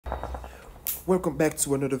Welcome back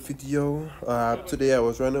to another video. Today I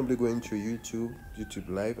was randomly going through YouTube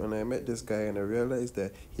Live, and I met this guy, and I realized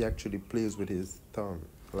that he actually plays with his tongue,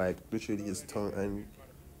 like literally his tongue, and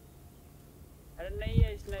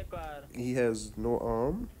he has no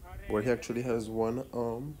arm. Well, he actually has one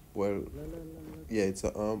arm. Well, yeah, it's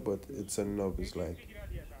an arm, but it's a nub. It's like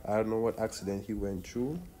I don't know what accident he went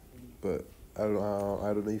through, but I don't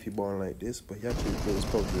know if he born like this, but he actually plays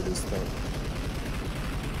PUBG with his tongue.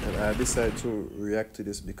 And I decided to react to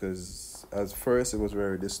this because at first it was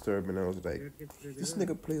very disturbing. I was like, this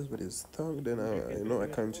nigga plays with his tongue. Then I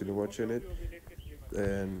continued watching it,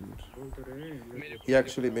 and he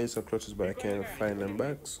actually made some clutches, but I can't find them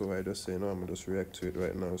back. So I just say, no, I'm gonna just react to it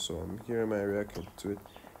right now. So here am I reacting to it.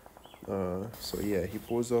 So yeah, he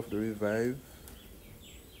pulls off the revive.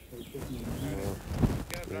 Good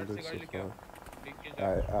so far.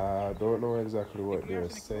 I don't know exactly what they're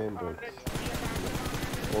saying, but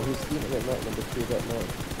oh, he's stealing that knock, number 3 got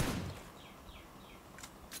knocked.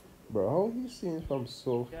 Bro, how he seen from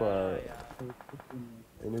so far?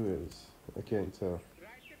 Anyways, I can't tell.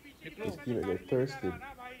 His teammate get thirsty.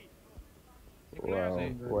 Wow.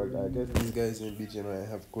 Well, I guess these guys in BGMI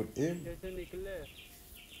have good aim.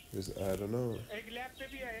 Because I don't know.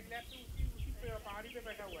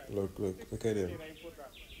 Look at him.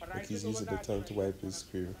 Like he's using the tongue to wipe his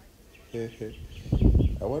screen.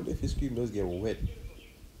 I wonder if his screen does get wet.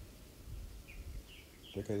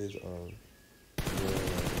 Look at his arm.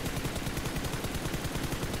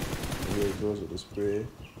 Here he goes with the spray.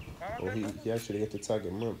 Oh, he actually get to tag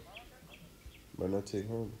him up, but not take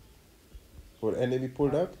home. Will enemy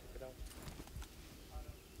pulled up?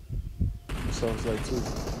 Sounds like 2.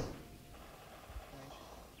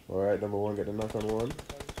 Alright, number 1 get the knock on 1.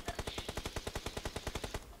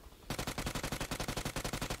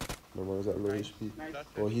 Number 1 is at low HP.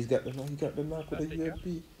 Oh, he got the knock with the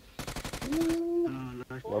UMP.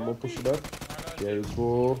 One more push it up. There you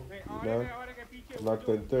go. Knocked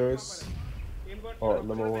on thirst. Oh,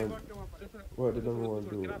 number 1. What did number 1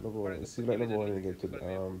 do? Number 1. It seems like number 1 didn't get to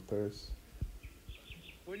thirst.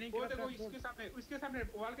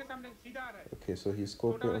 Okay, so he's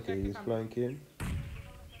scoping. Okay, he's flanking.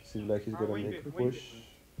 Seems like he's gonna make a push.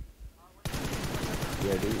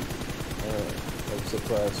 Yeah, I'm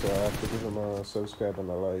surprised, so I have to give him a subscribe and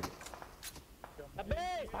a like.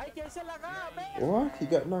 What? He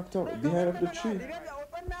got knocked out behind of the tree.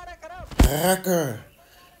 Hacker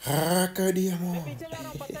Diamo.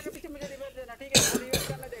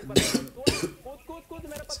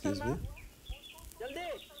 Excuse me.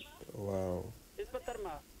 Wow.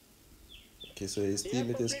 Okay, so his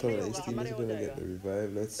teammate is coming. His teammate is gonna get the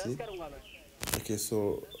revive. Let's see. Okay,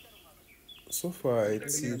 so far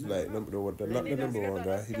it seems like not the number 1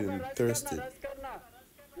 guy. He didn't thirst it.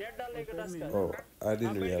 Oh, I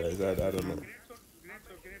didn't realize that. I don't know.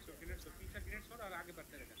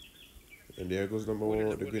 And there goes number 1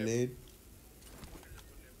 with the grenade.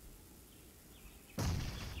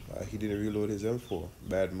 He didn't reload his M4.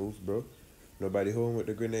 Bad move, bro. Nobody home with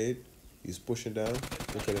the grenade. He's pushing down.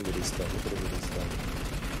 Look at him with his stuff.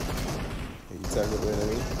 And he tagged the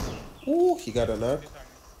enemy. Ooh, he got a knock.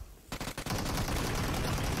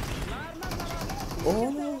 Oh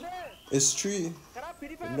no, it's 3.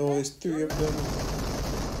 No, it's 3 of them.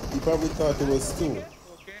 He probably thought it was 2.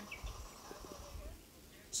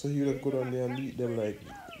 So he would have go down there and beat them, like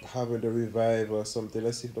having the revive or something.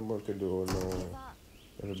 Let's see if the man can do. Oh no,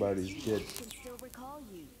 everybody's dead.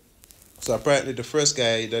 So apparently the first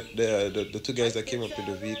guy, the 2 guys that came up to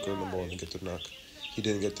the vehicle, number 1 get to knock. He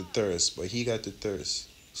didn't get to thirst, but he got to thirst.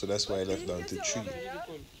 So that's why I left down to 3.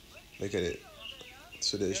 Look at it.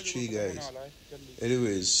 So there's 3 guys.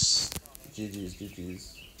 Anyways, GG's.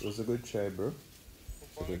 It was a good try, bro. It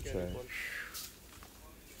was a good try.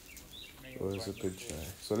 It was a good try.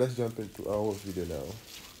 So let's jump into our video now.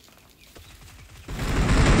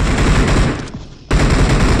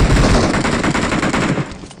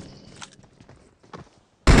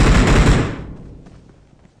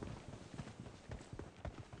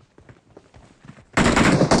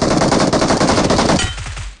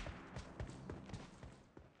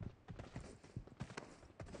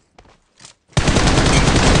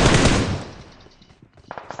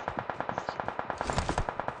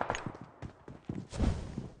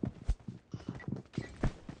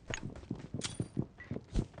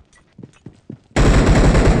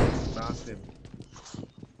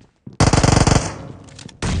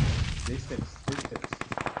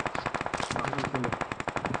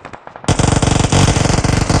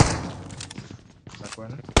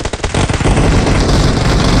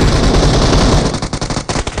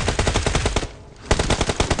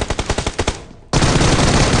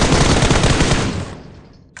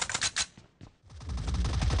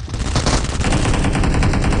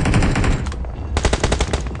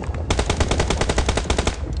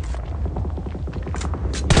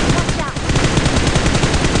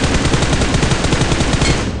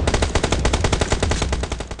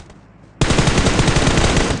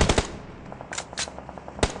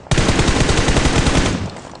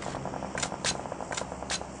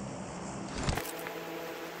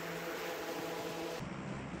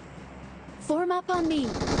 Form up on me.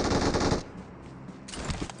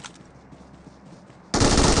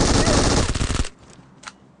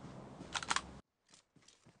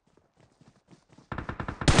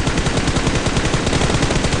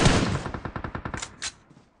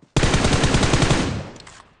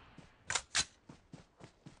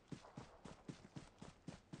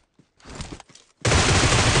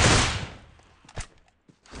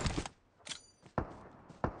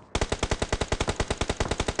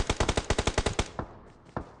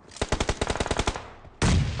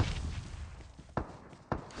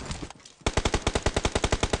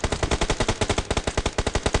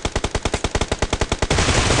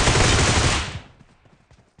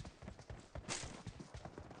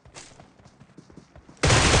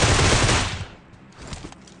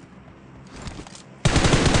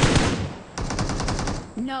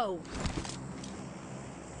 No.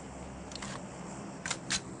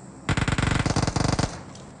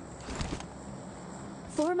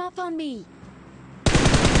 Form up on me.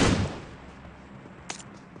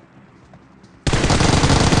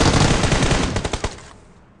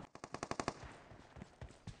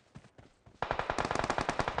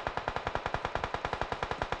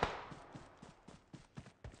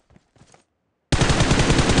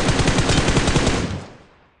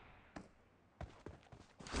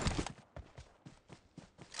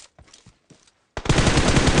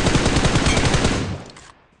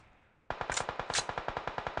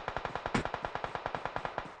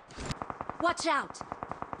 Watch out!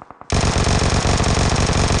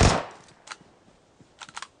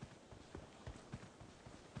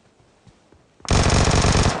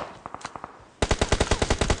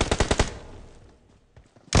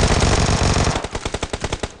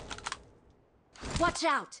 Watch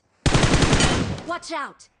out! Watch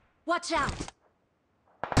out! Watch out!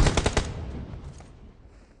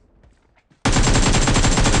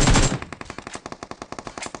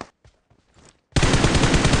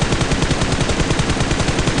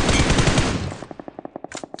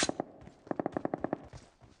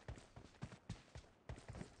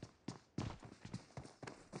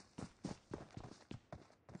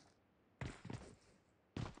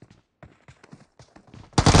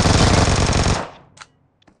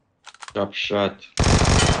 Top shot.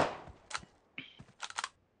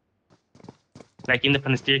 Like in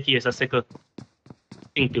the staircase, a second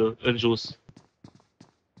single juice.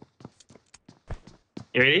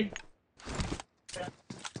 You ready?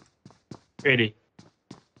 Ready.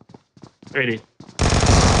 Ready.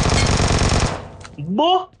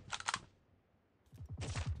 Bo!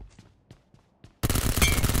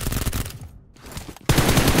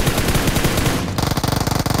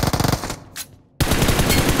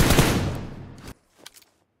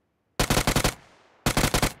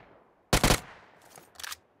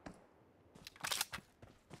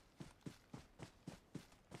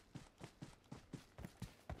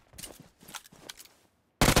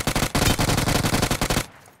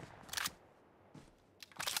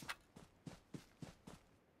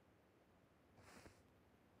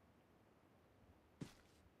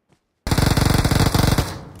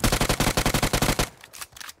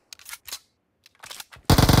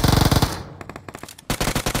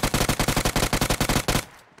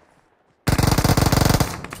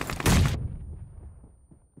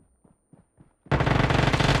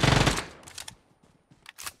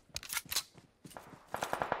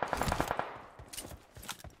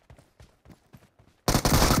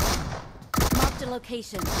 Marked a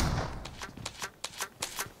location.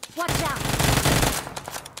 Watch out!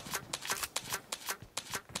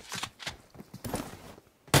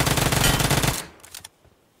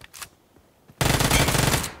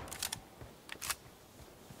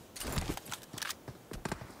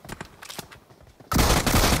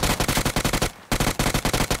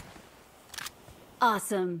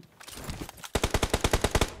 Awesome.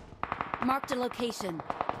 Marked a location.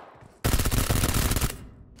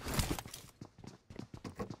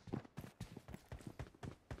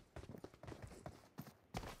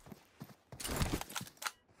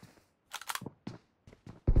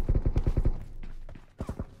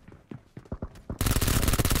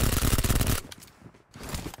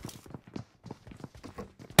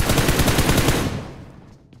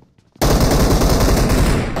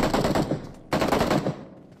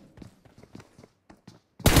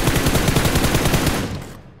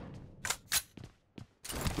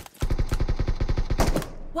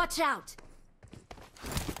 Watch out!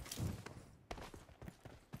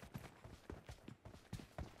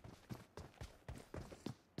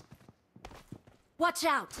 Watch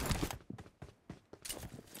out!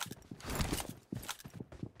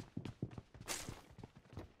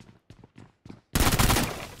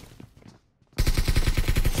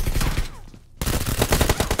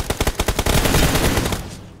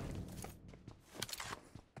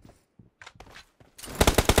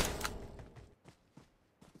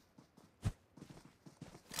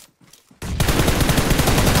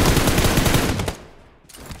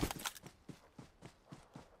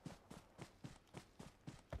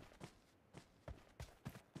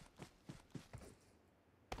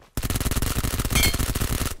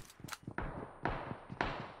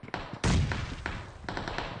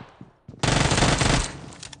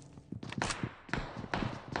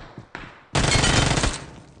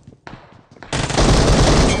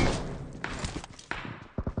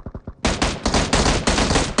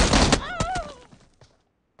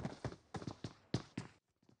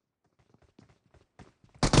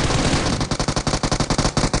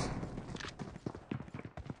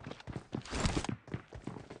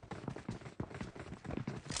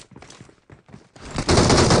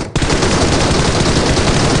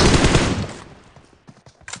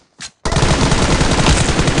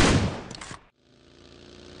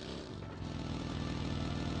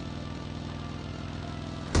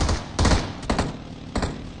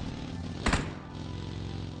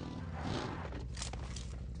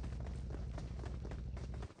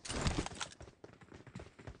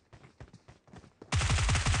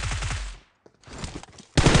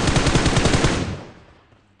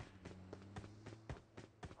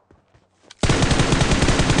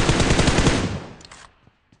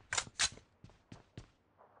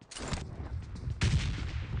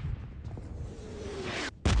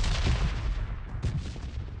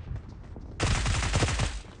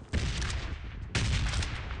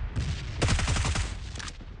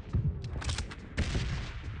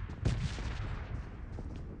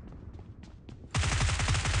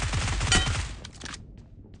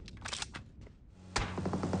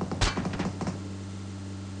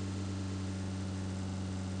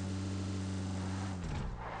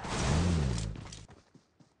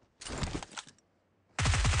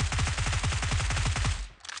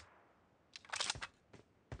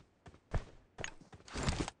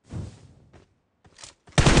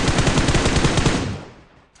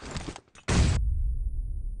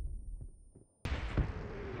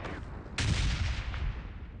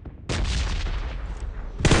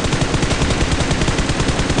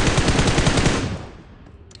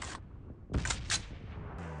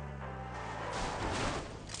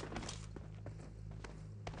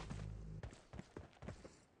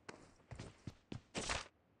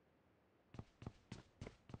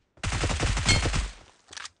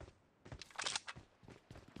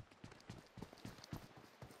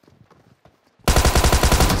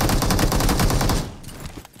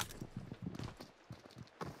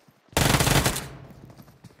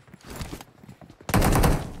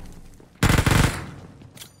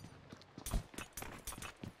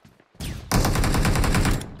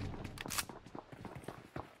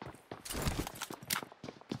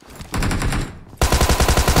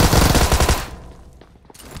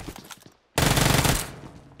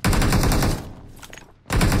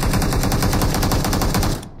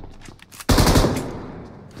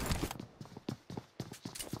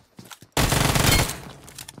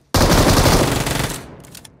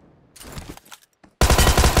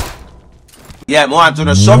 Yeah, I want to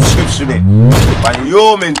the subscription it. But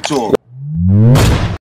you mean too.